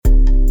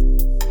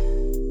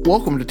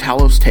Welcome to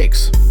Talos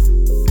Takes,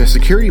 the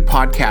security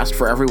podcast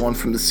for everyone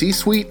from the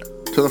C-suite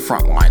to the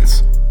front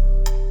lines.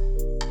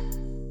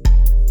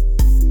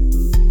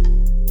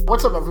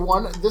 What's up,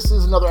 everyone? This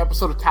is another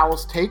episode of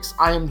Talos Takes.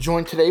 I am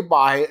joined today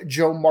by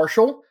Joe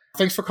Marshall.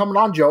 Thanks for coming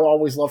on, Joe.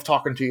 Always love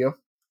talking to you.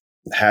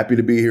 Happy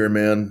to be here,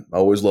 man.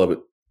 Always love it.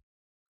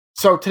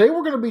 So today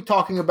we're going to be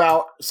talking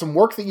about some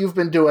work that you've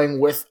been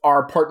doing with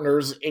our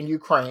partners in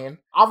Ukraine.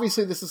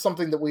 Obviously, this is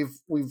something that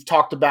we've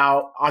talked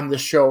about on this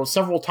show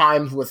several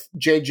times with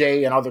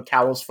JJ and other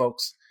Talos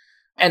folks.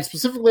 And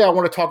specifically, I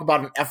want to talk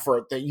about an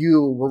effort that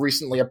you were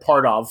recently a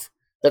part of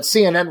that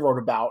CNN wrote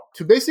about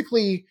to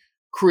basically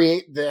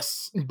create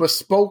this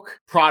bespoke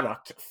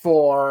product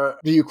for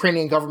the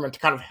Ukrainian government to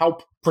kind of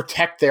help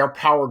protect their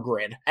power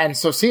grid. And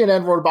so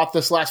CNN wrote about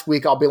this last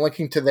week. I'll be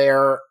linking to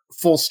their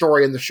full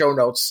story in the show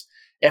notes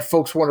if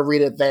folks want to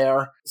read it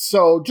there.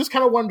 So just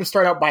kind of wanted to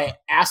start out by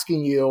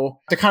asking you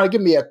to kind of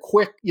give me a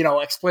quick,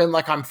 explain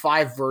like I'm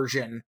five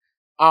version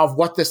of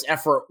what this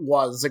effort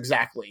was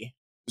exactly.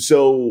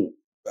 So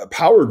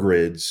power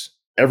grids,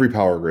 every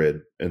power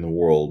grid in the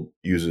world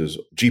uses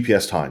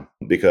GPS time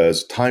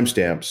because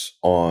timestamps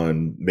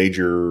on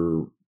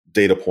major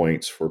data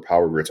points for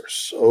power grids are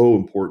so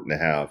important to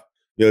have.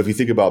 If you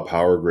think about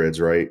power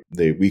grids, right,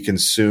 we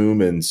consume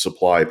and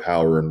supply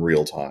power in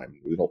real time.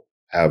 We don't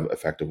have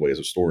effective ways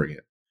of storing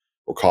it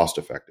or cost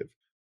effective.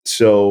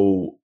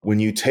 So when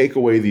you take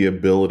away the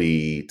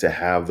ability to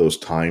have those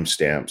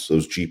timestamps,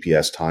 those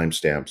GPS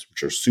timestamps,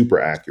 which are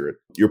super accurate,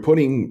 you're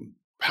putting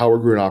power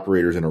grid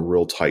operators in a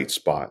real tight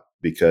spot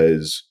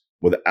because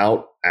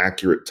without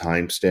accurate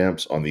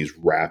timestamps on these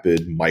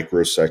rapid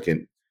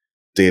microsecond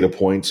data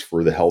points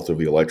for the health of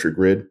the electric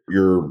grid,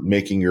 you're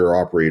making your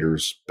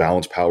operators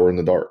balance power in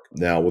the dark.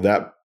 Now, with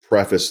that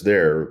preface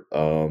there,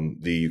 the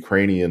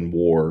Ukrainian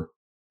war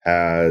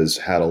has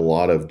had a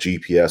lot of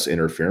GPS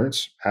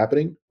interference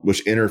happening,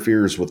 which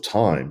interferes with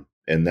time.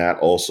 And that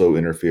also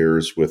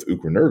interferes with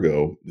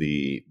Ukrenergo,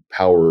 the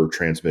power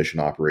transmission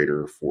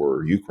operator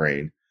for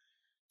Ukraine,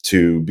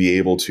 to be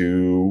able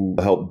to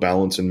help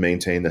balance and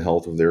maintain the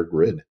health of their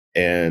grid.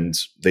 And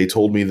they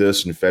told me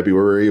this in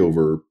February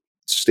over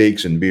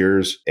steaks and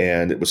beers,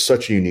 and it was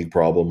such a unique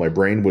problem. My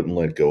brain wouldn't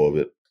let go of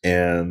it.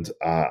 And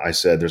I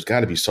said, there's got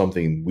to be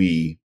something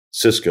we,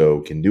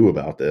 Cisco, can do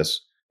about this.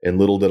 And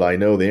little did I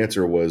know the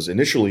answer was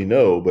initially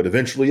no, but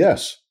eventually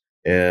yes.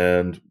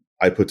 And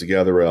I put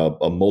together a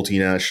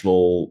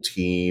multinational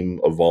team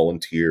of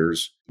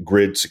volunteers,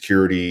 grid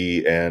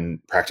security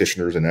and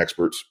practitioners and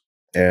experts.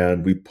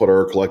 And we put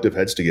our collective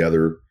heads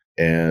together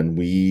and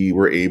we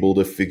were able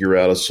to figure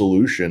out a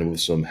solution with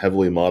some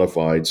heavily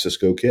modified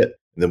Cisco kit.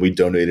 And then we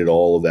donated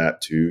all of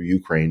that to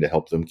Ukraine to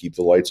help them keep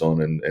the lights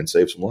on and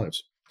save some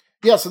lives.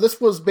 Yeah, so this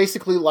was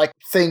basically like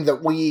a thing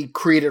that we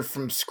created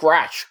from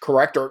scratch,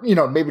 correct? Or,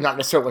 maybe not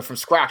necessarily from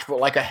scratch, but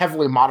like a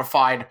heavily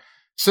modified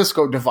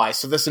Cisco device.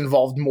 So this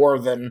involved more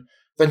than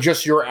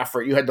just your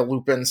effort. You had to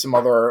loop in some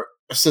other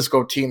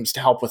Cisco teams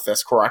to help with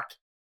this, correct?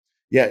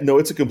 Yeah, no,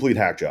 it's a complete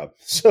hack job.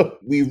 So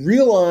we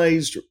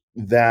realized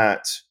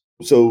that,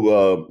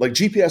 like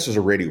GPS is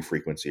a radio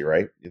frequency,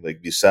 right?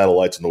 Like these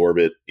satellites in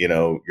orbit,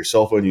 your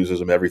cell phone uses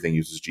them, everything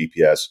uses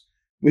GPS.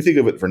 We think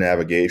of it for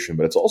navigation,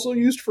 but it's also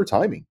used for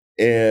timing.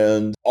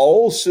 And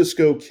all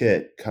Cisco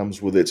kit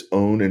comes with its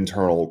own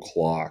internal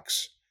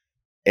clocks.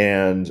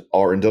 And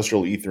our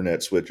industrial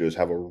Ethernet switches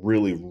have a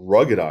really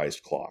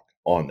ruggedized clock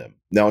on them.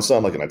 Now, it's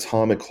not like an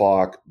atomic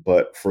clock,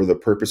 but for the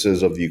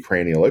purposes of the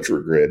Ukrainian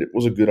electric grid, it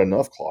was a good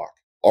enough clock.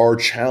 Our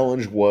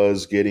challenge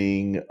was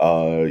getting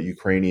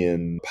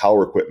Ukrainian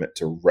power equipment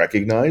to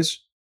recognize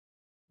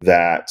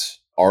that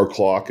our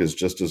clock is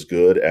just as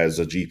good as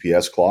a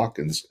GPS clock,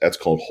 and that's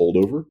called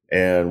holdover.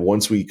 And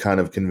once we kind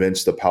of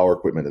convinced the power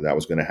equipment that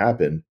was going to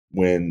happen,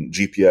 when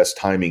GPS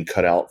timing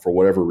cut out for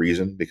whatever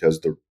reason, because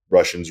the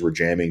Russians were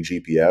jamming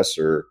GPS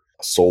or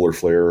a solar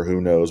flare,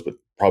 who knows, but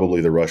probably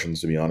the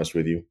Russians, to be honest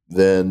with you,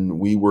 then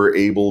we were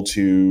able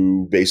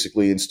to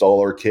basically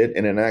install our kit,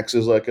 and it acts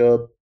as like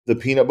the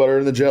peanut butter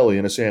and the jelly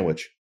in a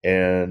sandwich.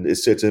 And it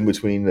sits in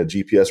between the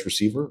GPS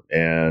receiver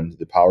and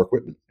the power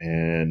equipment.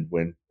 And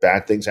when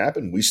bad things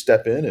happen, we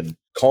step in and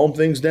calm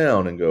things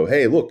down and go,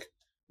 hey, look,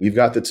 we've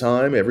got the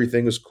time.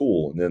 Everything is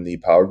cool. And then the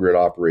power grid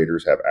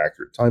operators have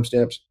accurate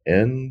timestamps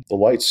and the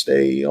lights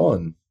stay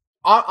on.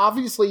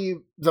 Obviously,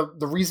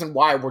 the reason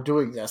why we're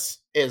doing this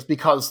is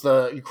because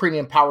the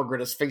Ukrainian power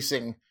grid is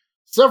facing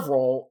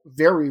several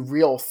very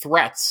real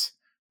threats,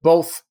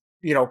 both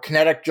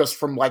kinetic just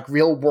from like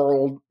real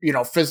world,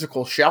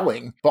 physical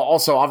shelling, but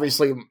also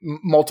obviously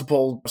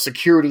multiple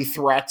security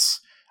threats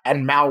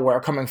and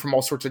malware coming from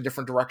all sorts of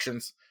different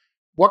directions.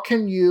 What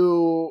can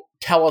you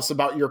tell us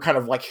about your kind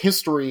of like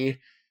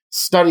history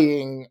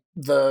studying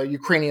the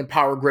Ukrainian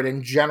power grid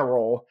in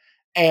general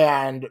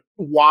and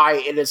why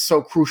it is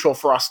so crucial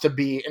for us to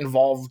be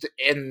involved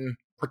in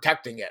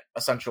protecting it,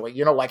 essentially?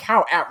 Like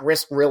how at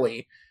risk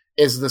really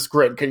is this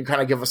grid? Can you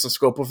kind of give us a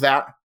scope of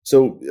that?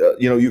 So,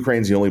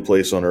 Ukraine's the only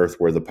place on earth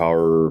where the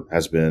power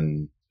has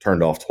been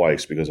turned off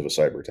twice because of a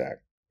cyber attack.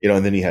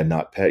 And then you had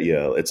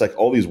NotPetya. It's like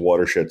all these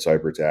watershed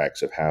cyber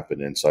attacks have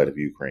happened inside of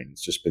Ukraine.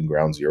 It's just been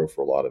ground zero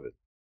for a lot of it.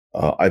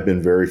 I've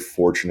been very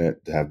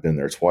fortunate to have been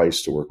there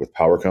twice to work with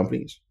power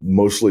companies,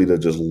 mostly to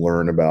just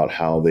learn about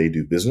how they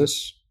do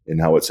business and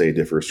how it, say,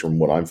 differs from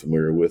what I'm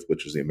familiar with,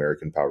 which is the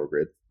American power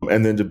grid.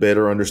 And then to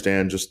better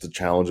understand just the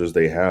challenges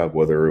they have,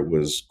 whether it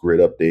was grid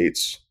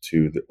updates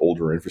to the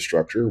older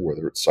infrastructure,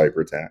 whether it's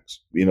cyber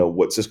attacks.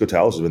 What Cisco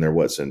Talos has been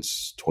there,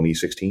 since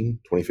 2016,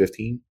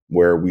 2015,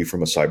 where we,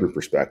 from a cyber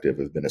perspective,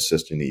 have been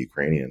assisting the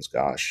Ukrainians,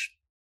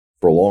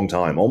 for a long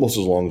time, almost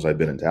as long as I've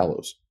been in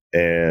Talos.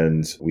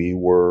 And we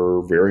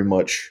were very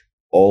much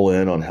all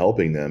in on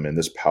helping them. And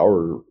this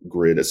power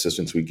grid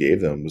assistance we gave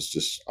them was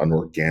just an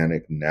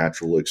organic,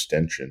 natural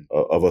extension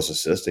of us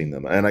assisting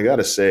them. And I got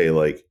to say,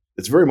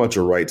 it's very much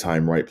a right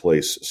time, right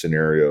place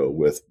scenario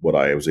with what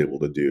I was able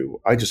to do.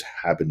 I just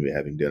happened to be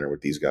having dinner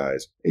with these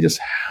guys. They just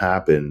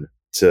happened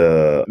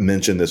to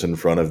mention this in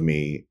front of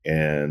me,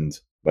 and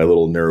my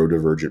little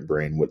neurodivergent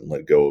brain wouldn't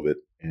let go of it.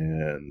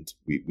 And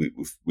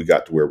we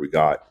got to where we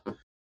got.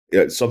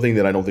 Yeah, something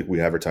that I don't think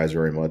we advertise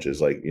very much is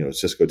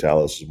Cisco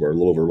Talos, we're a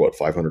little over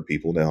 500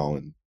 people now.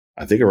 And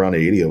I think around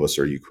 80 of us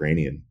are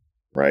Ukrainian,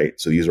 right?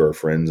 So these are our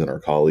friends and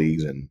our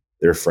colleagues and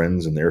their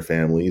friends and their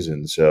families.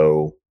 And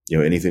so,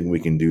 anything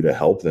we can do to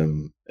help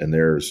them and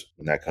theirs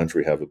in that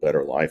country have a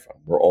better life,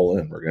 we're all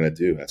in. We're going to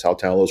do. That's how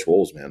Talos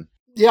rolls, man.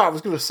 Yeah, I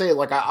was going to say,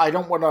 I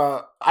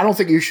don't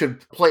think you should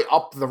play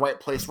up the right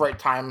place, right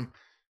time,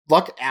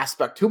 luck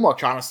aspect too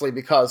much, honestly,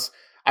 because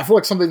I feel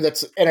like something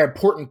that's an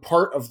important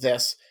part of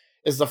this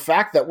is the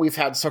fact that we've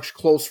had such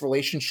close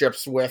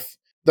relationships with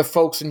the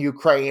folks in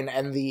Ukraine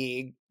and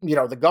the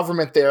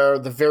government there,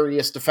 the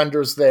various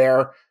defenders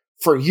there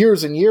for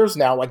years and years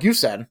now, like you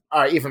said,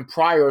 even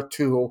prior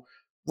to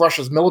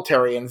Russia's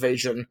military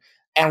invasion.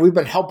 And we've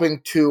been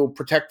helping to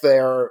protect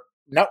their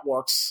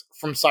networks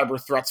from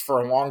cyber threats for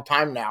a long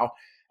time now.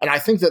 And I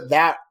think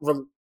that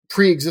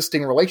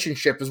pre-existing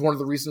relationship is one of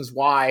the reasons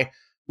why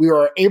we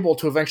were able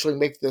to eventually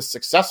make this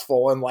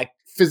successful and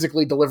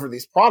physically deliver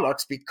these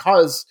products,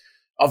 because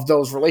of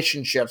those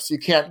relationships. You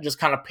can't just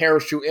kind of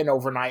parachute in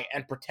overnight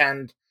and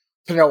pretend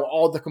to know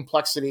all the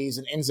complexities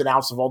and ins and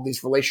outs of all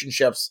these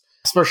relationships,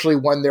 especially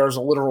when there's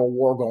a literal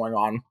war going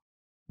on.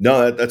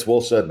 No, that's well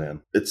said,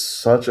 man. It's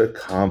such a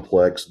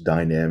complex,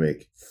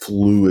 dynamic,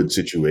 fluid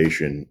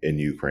situation in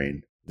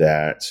Ukraine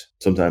that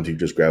sometimes you're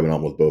just grabbing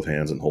on with both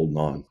hands and holding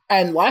on.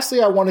 And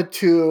lastly, I wanted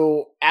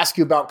to ask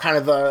you about kind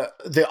of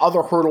the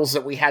other hurdles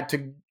that we had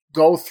to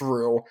go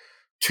through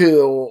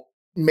to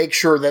make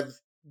sure that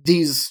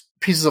these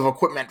pieces of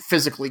equipment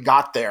physically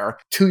got there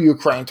to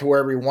Ukraine, to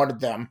wherever we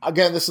wanted them.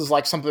 Again, this is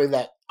something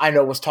that I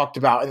know was talked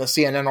about in the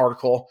CNN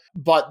article,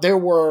 but there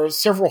were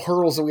several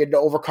hurdles that we had to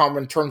overcome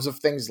in terms of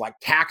things like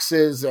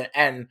taxes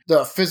and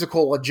the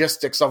physical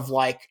logistics of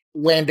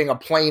landing a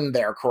plane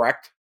there,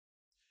 correct?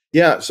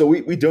 Yeah, so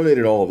we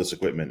donated all of this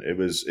equipment. It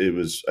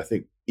was I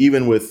think,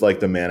 even with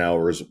the man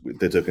hours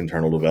that took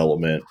internal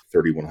development,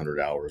 3,100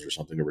 hours or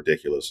something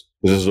ridiculous.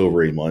 This is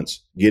over 8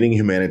 months. Getting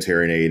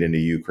humanitarian aid into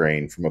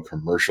Ukraine from a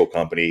commercial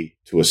company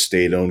to a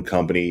state-owned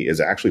company is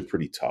actually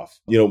pretty tough.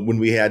 When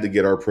we had to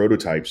get our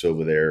prototypes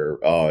over there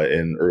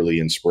early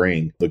in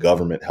spring, the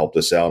government helped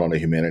us out on a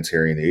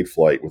humanitarian aid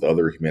flight with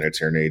other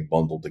humanitarian aid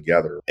bundled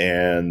together.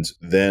 And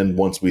then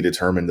once we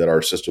determined that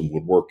our system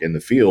would work in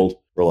the field,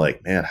 we're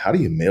like, man, how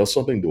do you mail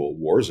something to a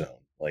war zone?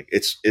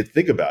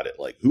 Think about it.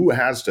 Who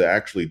has to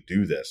actually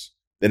do this?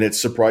 And it's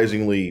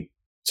surprisingly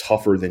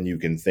tougher than you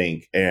can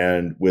think.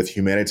 And with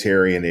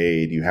humanitarian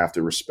aid, you have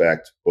to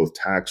respect both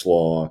tax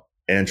law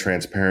and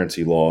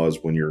transparency laws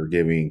when you're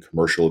giving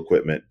commercial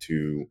equipment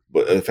to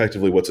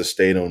effectively what's a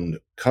state-owned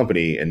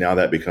company. And now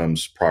that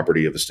becomes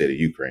property of the state of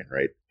Ukraine,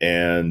 right?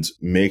 And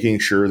making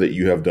sure that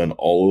you have done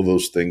all of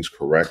those things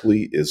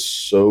correctly is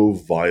so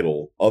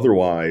vital.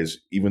 Otherwise,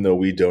 even though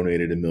we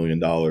donated $1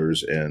 million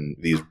and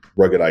these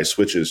ruggedized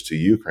switches to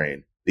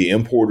Ukraine, the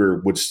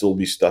importer would still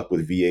be stuck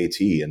with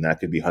VAT, and that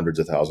could be hundreds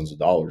of thousands of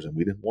dollars. And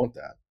we didn't want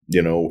that.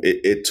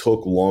 It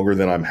took longer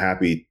than I'm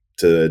happy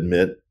to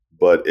admit,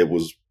 but it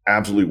was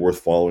absolutely worth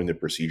following the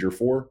procedure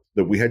for,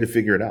 that we had to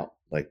figure it out.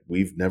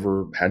 We've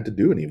never had to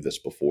do any of this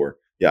before.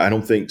 Yeah, I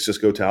don't think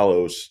Cisco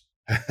Talos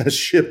has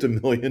shipped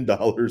 $1 million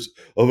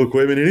of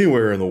equipment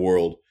anywhere in the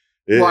world.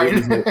 Right.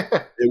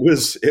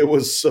 It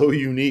was so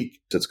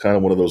unique. It's kind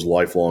of one of those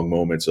lifelong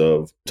moments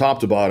of top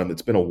to bottom.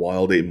 It's been a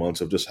wild 8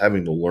 months of just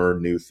having to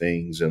learn new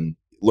things and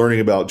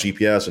learning about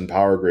GPS and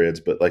power grids,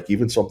 but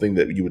even something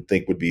that you would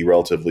think would be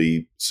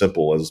relatively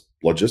simple as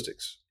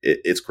logistics.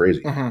 It's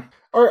crazy. Mm-hmm.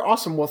 All right,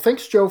 awesome. Well,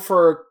 thanks, Joe,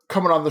 for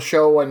coming on the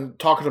show and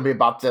talking to me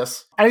about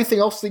this. Anything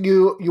else that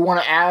you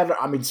want to add?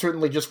 I mean,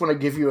 certainly just want to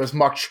give you as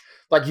much,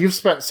 you've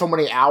spent so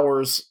many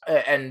hours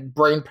and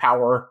brain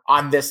power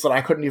on this that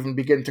I couldn't even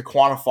begin to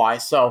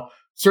quantify. So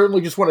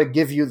certainly just want to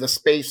give you the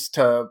space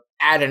to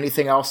add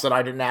anything else that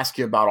I didn't ask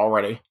you about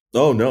already.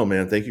 Oh, no,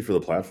 man. Thank you for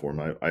the platform.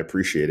 I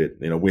appreciate it.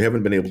 We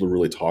haven't been able to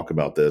really talk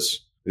about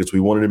this because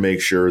we wanted to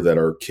make sure that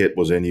our kit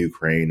was in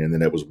Ukraine and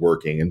that it was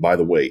working. And by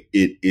the way,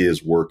 it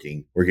is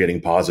working. We're getting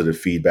positive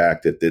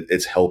feedback that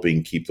it's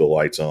helping keep the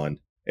lights on.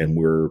 And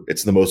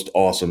it's the most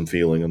awesome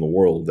feeling in the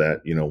world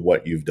that,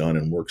 what you've done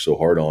and worked so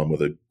hard on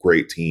with a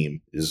great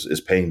team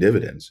is paying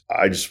dividends.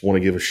 I just want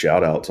to give a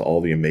shout out to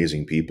all the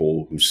amazing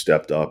people who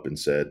stepped up and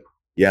said,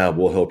 yeah,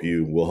 we'll help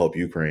you. We'll help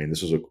Ukraine.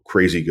 This is a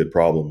crazy good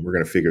problem. We're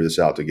going to figure this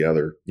out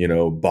together.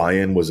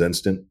 Buy-in was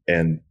instant.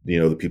 And,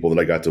 the people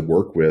that I got to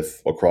work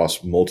with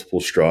across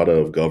multiple strata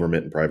of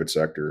government and private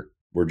sector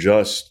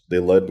they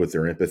led with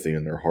their empathy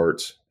and their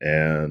hearts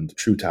and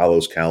true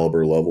Talos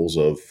caliber levels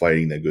of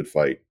fighting that good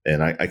fight.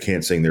 And I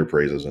can't sing their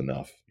praises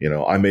enough.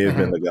 I may have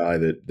been the guy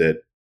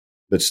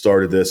that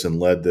started this and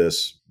led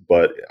this,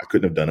 but I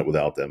couldn't have done it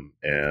without them.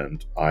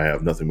 And I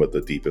have nothing but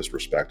the deepest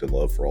respect and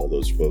love for all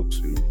those folks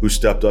who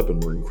stepped up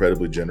and were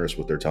incredibly generous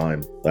with their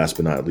time. Last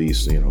but not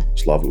least,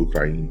 Slava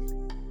Ukraini.